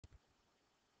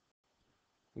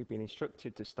we've been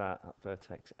instructed to start at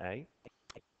vertex A,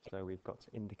 so we've got to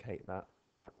indicate that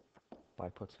by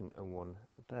putting a 1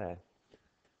 there.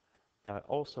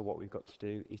 Also what we've got to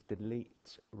do is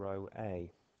delete row A.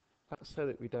 That's so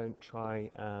that we don't try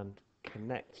and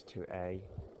connect to A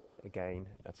again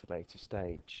at a later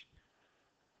stage.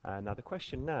 Now the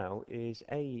question now is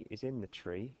A is in the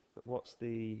tree, but what's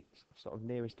the sort of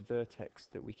nearest vertex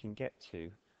that we can get to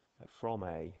from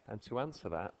A? And to answer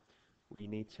that, we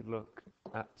need to look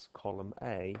at column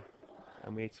A,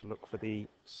 and we need to look for the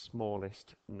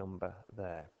smallest number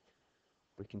there.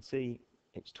 We can see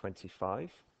it's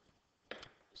 25,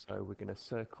 so we're going to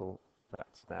circle that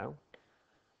now.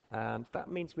 And that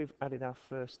means we've added our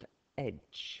first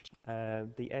edge.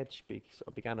 The edge sort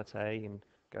of began at A and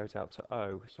goes out to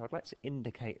O, so I'd like to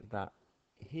indicate that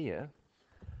here.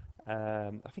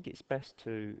 I think it's best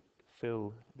to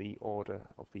fill the order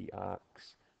of the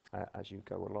arcs as you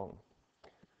go along.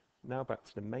 Now back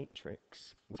to the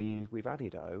matrix. We've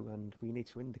added O, and we need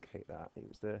to indicate that. It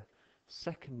was the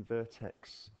second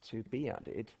vertex to be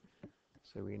added,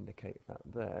 so we indicate that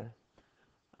there.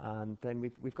 And then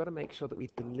we've got to make sure that we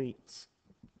delete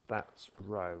that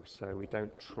row, so we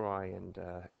don't try and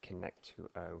connect to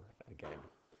O again.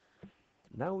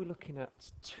 Now we're looking at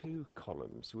two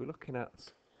columns. We're looking at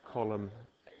column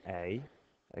A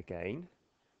again.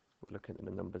 We're looking at the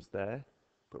numbers there,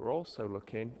 but we're also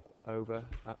looking over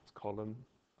at column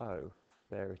O.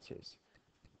 There it is.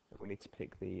 We need to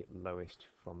pick the lowest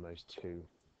from those two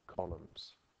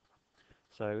columns.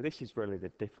 So this is really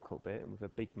the difficult bit, and with a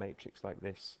big matrix like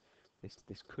this,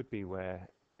 this could be where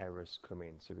errors come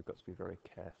in, so we've got to be very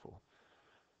careful.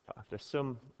 But after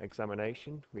some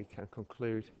examination, we can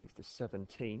conclude it's the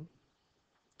 17.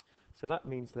 So that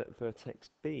means that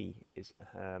vertex B is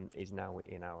now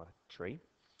in our tree.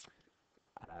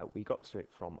 We got to it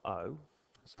from O,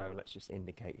 so let's just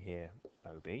indicate here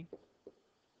OB.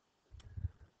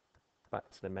 Back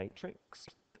to the matrix.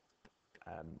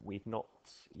 We've not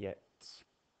yet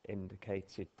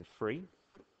indicated the 3.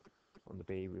 On the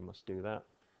B we must do that,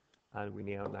 and we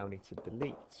now need to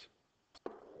delete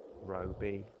row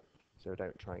B, so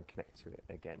don't try and connect to it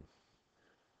again.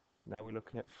 Now we're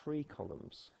looking at 3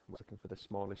 columns. We're looking for the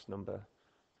smallest number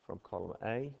from column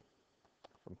A,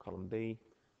 from column B,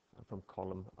 and from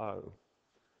column O.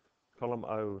 Column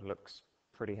O looks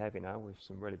pretty heavy now with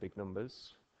some really big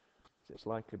numbers, so it's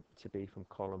likely to be from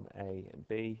column A and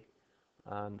B,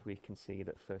 and we can see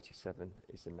that 37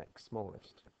 is the next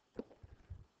smallest.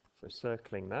 So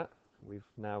circling that, we've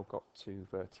now got to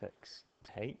vertex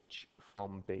H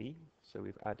from B, so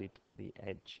we've added the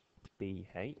edge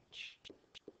BH.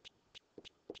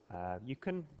 You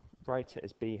can write it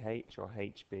as BH or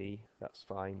HB, that's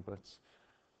fine, but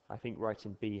I think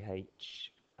writing BH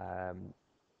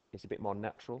is a bit more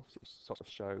natural, so it sort of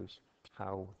shows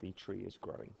how the tree is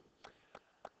growing.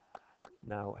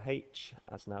 Now H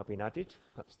has now been added,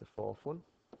 that's the 4th one,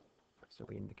 so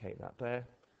we indicate that there,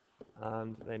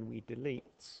 and then we delete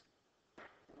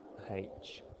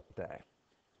H there.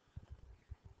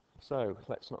 So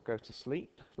let's not go to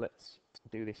sleep, let's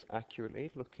do this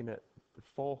accurately. Looking at the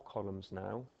 4 columns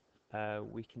now,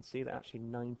 we can see that actually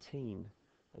 19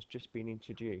 has just been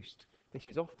introduced. This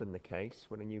is often the case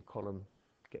when a new column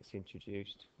gets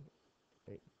introduced.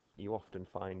 You often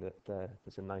find that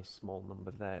there's a nice small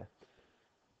number there.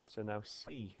 So now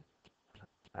C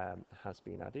has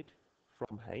been added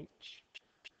from H.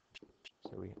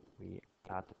 So we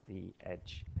add the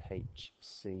edge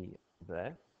HC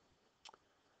there.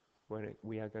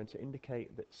 We are going to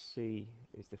indicate that C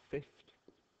is the 5th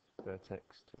vertex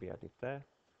to be added there,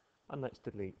 and let's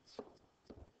delete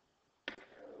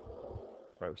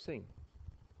row C.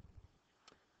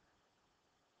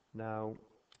 Now,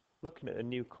 looking at a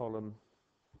new column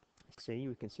C,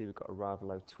 we can see we've got a rather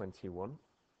low 21.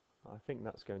 I think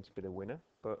that's going to be the winner,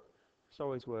 but it's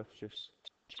always worth just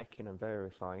checking and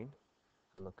verifying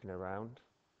and looking around.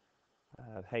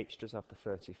 H does have the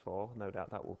 34, no doubt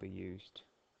that will be used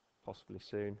possibly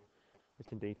soon.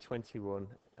 But indeed 21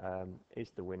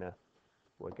 is the winner.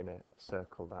 We're going to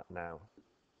circle that now.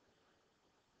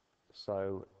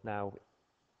 So now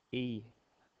E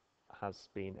has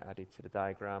been added to the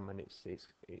diagram, and it's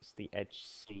the edge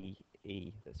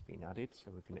CE that's been added,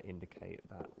 so we're going to indicate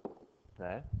that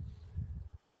there.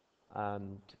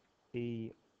 And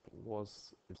E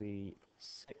was the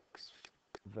 6th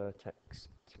vertex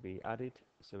to be added,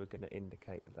 so we're going to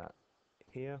indicate that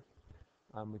here,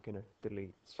 and we're going to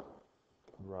delete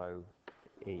row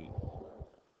E.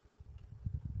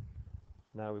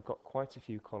 Now we've got quite a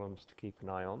few columns to keep an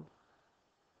eye on.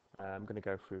 I'm going to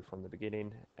go through from the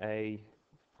beginning. A,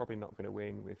 probably not going to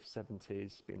win with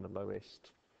 70s being the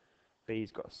lowest.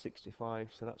 B's got a 65,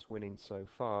 so that's winning so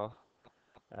far.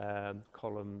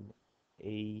 Column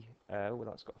E, well,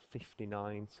 that's got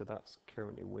 59, so that's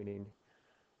currently winning.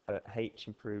 H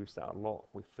improves that a lot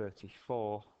with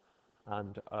 34,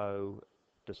 and O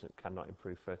cannot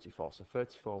improve 34. So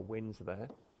 34 wins there.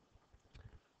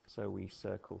 So we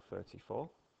circle 34.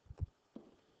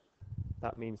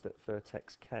 That means that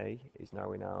vertex K is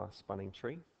now in our spanning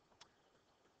tree.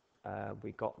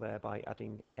 We got there by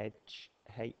adding edge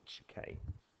HK.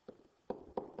 So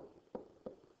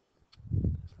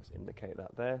let's indicate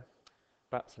that there.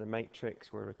 Back to the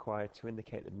matrix, we're required to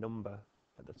indicate the number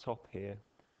at the top here.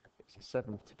 It's a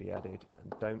 7 to be added,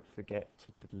 and don't forget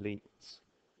to delete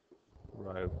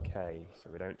row K, so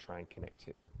we don't try and connect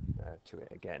it to it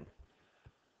again.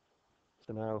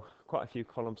 So now, quite a few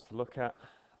columns to look at.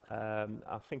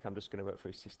 I think I'm just going to work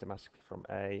through systematically from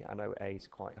A. I know A is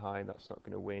quite high, that's not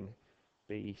going to win.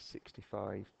 B,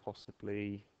 65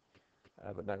 possibly,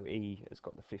 but no, E has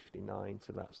got the 59,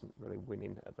 so that's not really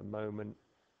winning at the moment.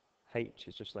 H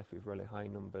is just left with really high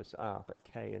numbers. But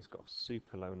K has got a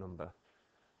super low number.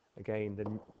 Again,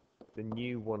 the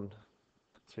new one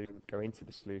to go into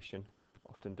the solution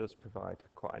often does provide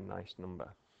quite a nice number.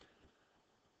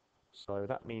 So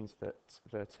that means that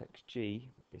vertex G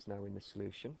is now in the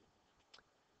solution.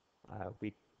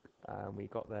 We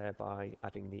got there by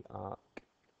adding the arc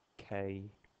KG.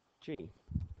 So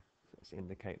let's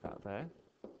indicate that there.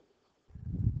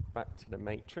 Back to the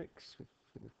matrix,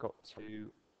 we've got to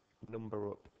number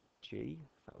up G.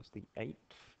 That was the 8th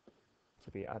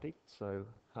to be added, so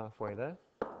halfway there.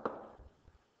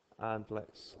 And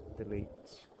let's delete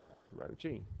row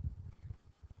G.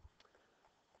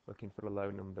 Looking for the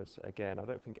low numbers again. I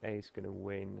don't think A is going to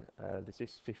win. There's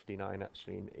this 59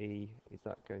 actually in E. Is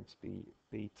that going to be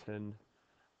beaten?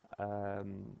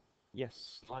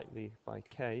 Yes, slightly by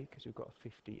K, because we've got a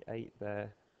 58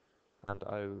 there, and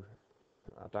O,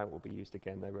 I doubt will be used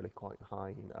again. They're really quite high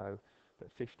in O, but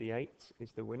 58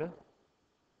 is the winner.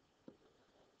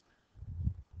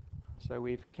 So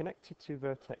we've connected to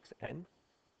vertex N.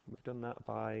 We've done that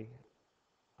by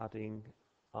adding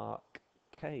arc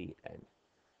KN.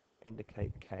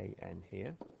 Indicate KN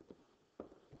here.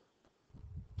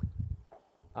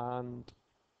 And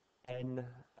N,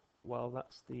 well,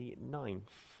 that's the 9th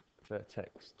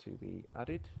vertex to be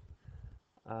added.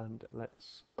 And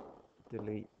let's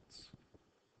delete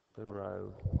the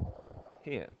row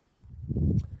here.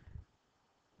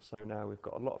 So now we've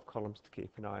got a lot of columns to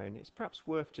keep an eye on. It's perhaps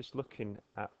worth just looking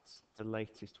at the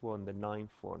latest one, the 9th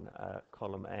one,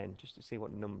 column N, just to see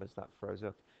what numbers that throws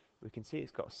up. We can see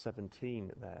it's got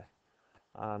 17 there,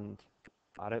 and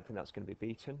I don't think that's going to be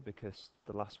beaten because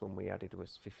the last one we added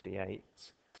was 58,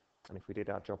 and if we did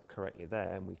our job correctly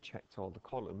there and we checked all the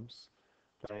columns,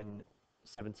 then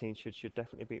 17 should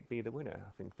definitely be the winner.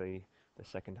 I think the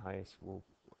second highest will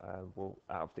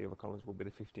out of the other columns will be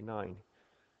the 59.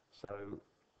 So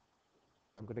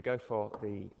I'm going to go for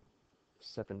the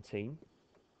 17.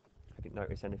 I didn't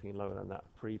notice anything lower than that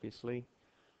previously.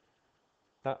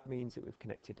 That means that we've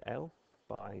connected L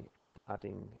by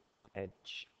adding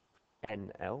edge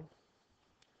NL.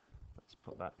 Let's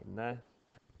put that in there.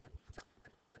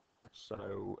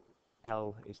 So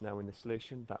L is now in the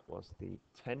solution. That was the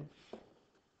 10th.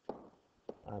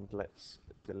 And let's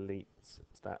delete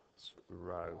that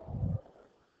row.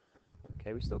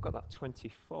 Okay, we've still got that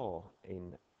 24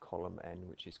 in column N,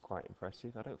 which is quite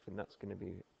impressive. I don't think that's going to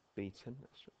be beaten.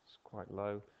 It's quite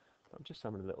low. I'm just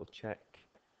having a little check,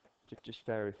 just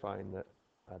verifying that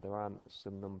there aren't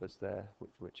some numbers there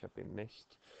which have been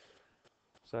missed.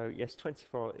 So yes,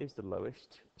 24 is the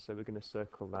lowest, so we're going to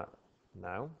circle that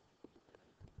now.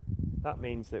 That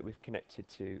means that we've connected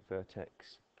to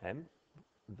vertex M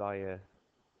via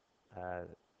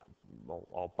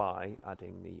or by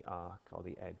adding the arc or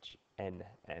the edge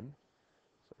NM.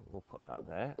 So we'll put that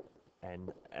there.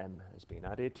 NM has been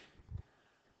added.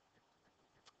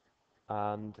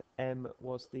 And M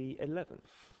was the 11th.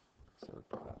 So we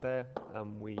put that there,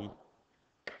 and we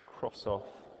cross off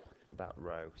that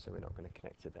row, so we're not going to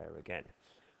connect it there again.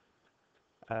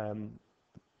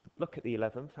 Look at the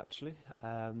 11th, actually.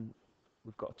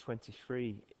 We've got a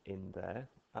 23 in there.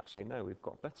 Actually, no, we've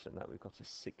got better than that. We've got a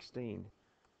 16.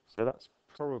 So that's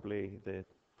probably the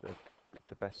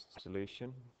best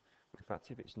solution. In fact,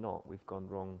 if it's not, we've gone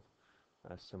wrong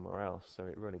somewhere else, so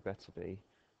it really better be.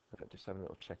 Just have a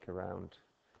little check around.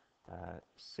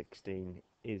 16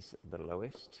 is the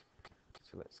lowest,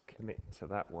 so let's commit to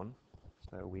that one.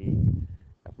 So we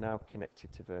have now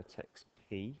connected to vertex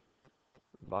P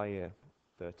via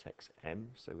vertex M,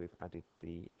 so we've added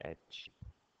the edge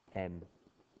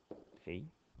MP.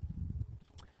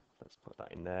 Let's put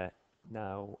that in there.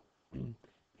 Now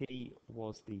he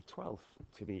was the 12th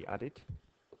to be added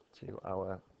to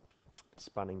our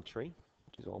spanning tree,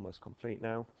 which is almost complete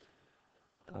now,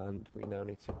 and we now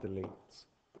need to delete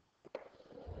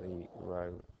the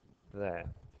row there.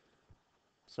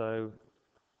 So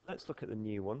let's look at the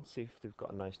new one, see if they've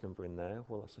got a nice number in there.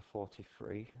 Well, that's a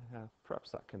 43.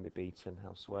 Perhaps that can be beaten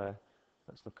elsewhere.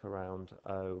 Let's look around.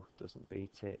 O doesn't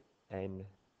beat it. N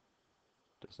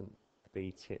doesn't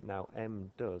beat it. Now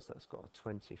M does. That's got a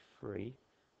 23.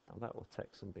 Now that will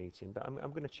take some beating. But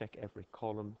I'm going to check every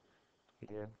column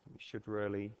here. We should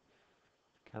really...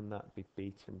 Can that be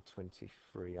beaten,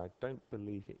 23? I don't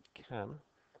believe it can.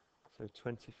 So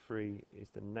 23 is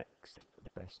the next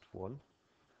best one.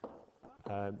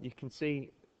 You can see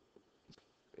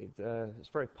it's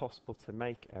very possible to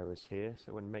make errors here.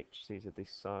 So when matrices are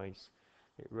this size,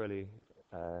 it really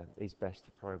is best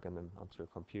to program them onto a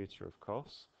computer, of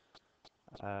course.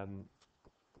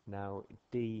 Now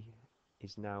D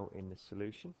is now in the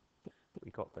solution.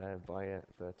 We got there via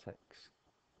vertex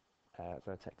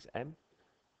M.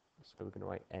 So we're going to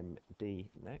write MD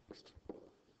next.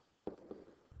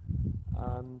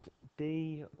 And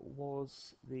D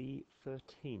was the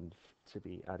 13th to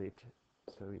be added,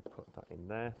 so we put that in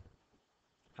there.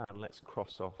 And let's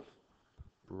cross off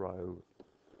row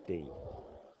D.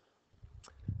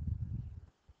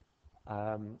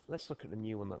 Let's look at the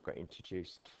new one that got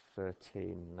introduced,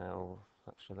 13. Now,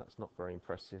 actually, that's not very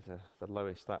impressive. The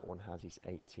lowest that one has is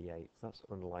 88. That's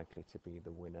unlikely to be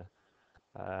the winner.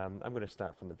 I'm going to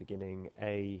start from the beginning.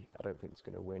 A, I don't think it's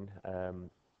going to win.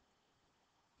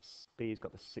 B's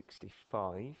got the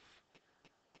 65,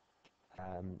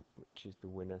 which is the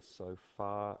winner so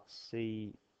far.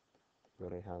 C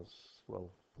really has,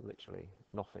 well, literally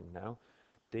nothing now.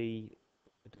 D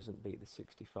doesn't beat the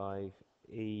 65.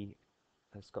 E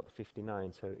has got the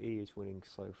 59, so E is winning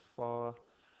so far.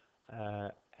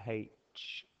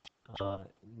 H,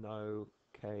 no.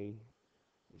 K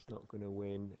is not going to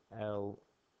win. L,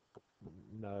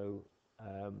 no.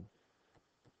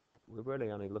 We're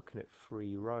really only looking at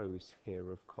 3 rows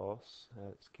here, of course.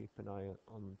 Let's keep an eye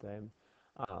on them.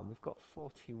 We've got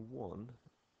 41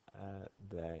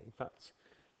 there. In fact,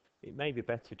 it may be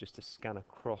better just to scan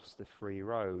across the 3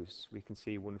 rows. We can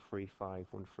see 135,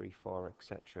 134,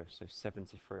 etc. So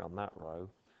 73 on that row.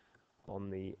 On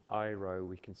the I row,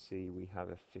 we can see we have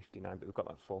a 59, but we've got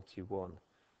that 41.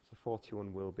 So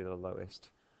 41 will be the lowest.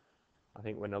 I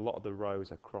think when a lot of the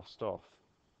rows are crossed off,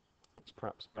 it's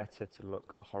perhaps better to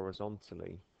look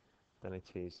horizontally than it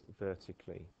is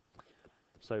vertically.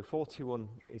 So 41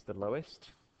 is the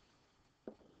lowest.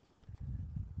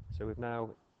 So we've now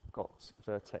got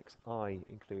vertex I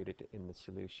included in the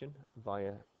solution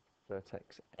via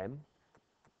vertex M.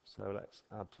 So let's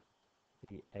add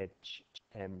the edge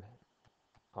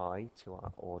MI to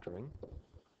our ordering.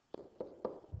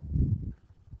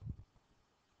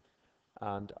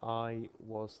 And I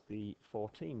was the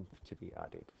 14th to be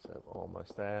added, so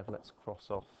almost there. Let's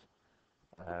cross off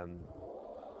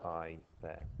I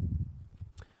there.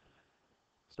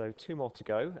 So 2 more to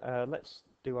go. Let's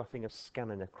do our thing of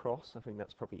scanning across. I think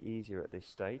that's probably easier at this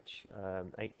stage.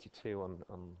 82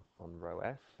 on row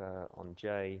F. On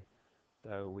J,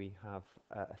 though, we have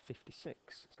a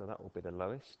 56, so that will be the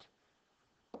lowest.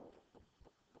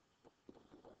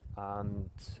 And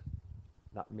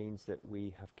that means that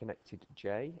we have connected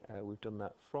J. We've done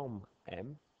that from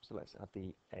M, so let's add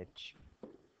the edge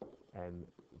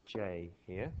J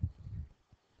here.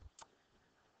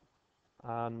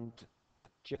 And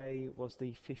J was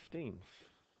the 15th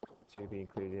to be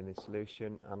included in the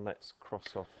solution, and let's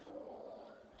cross off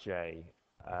J.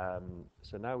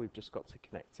 So now we've just got to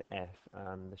connect to F,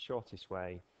 and the shortest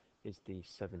way is the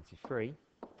 73,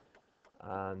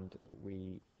 and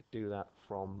we do that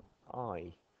from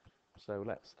I. So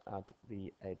let's add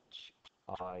the edge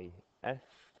IF,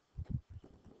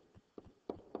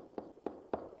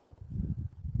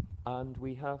 and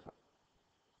we have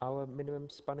our minimum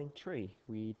spanning tree.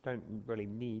 We don't really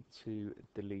need to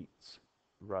delete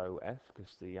row F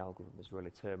because the algorithm is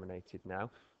really terminated now.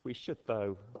 We should,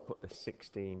 though, put the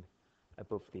 16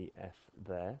 above the F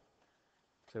there.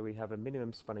 So we have a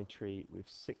minimum spanning tree with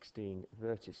 16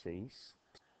 vertices.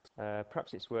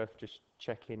 Perhaps it's worth just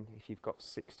checking if you've got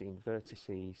 16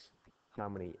 vertices, how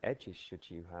many edges should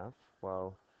you have?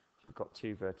 Well, if you've got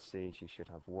 2 vertices, you should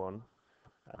have 1.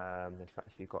 In fact,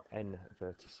 if you've got n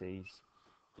vertices,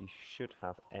 you should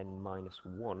have n minus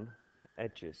 1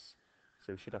 edges.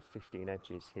 So we should have 15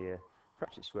 edges here.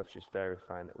 Perhaps it's worth just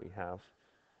verifying that we have.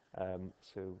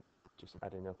 So just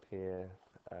adding up here,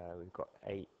 we've got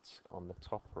 8 on the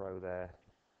top row there,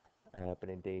 but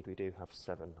indeed we do have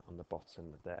 7 on the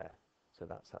bottom there. So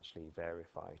that's actually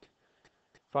verified.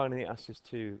 Finally, it asks us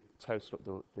to total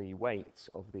up the weight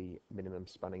of the minimum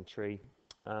spanning tree,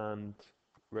 and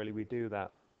really we do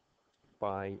that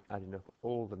by adding up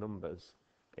all the numbers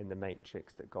in the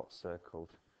matrix that got circled.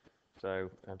 So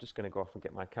I'm just going to go off and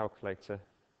get my calculator.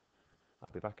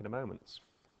 I'll be back in a moment.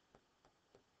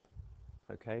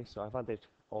 Okay, so I've added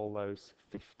all those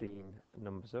 15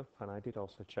 numbers up, and I did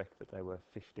also check that there were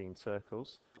 15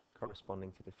 circles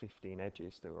corresponding to the 15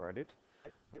 edges that were added.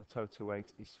 The total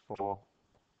weight is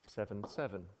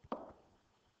 477.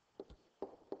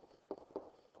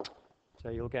 So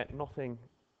you'll get nothing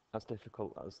as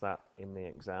difficult as that in the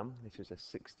exam. This is a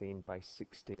 16 by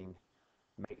 16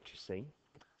 matrice.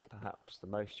 Perhaps the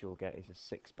most you'll get is a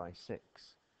 6 by 6.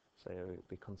 So it'll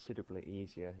be considerably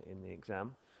easier in the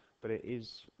exam, but it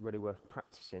is really worth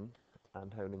practicing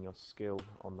and honing your skill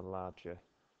on the larger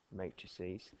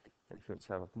matrices. And if you want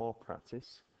to have more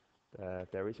practice,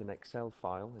 there is an Excel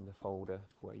file in the folder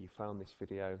where you found this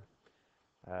video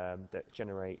that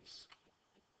generates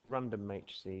random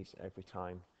matrices every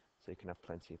time, so you can have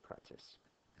plenty of practice.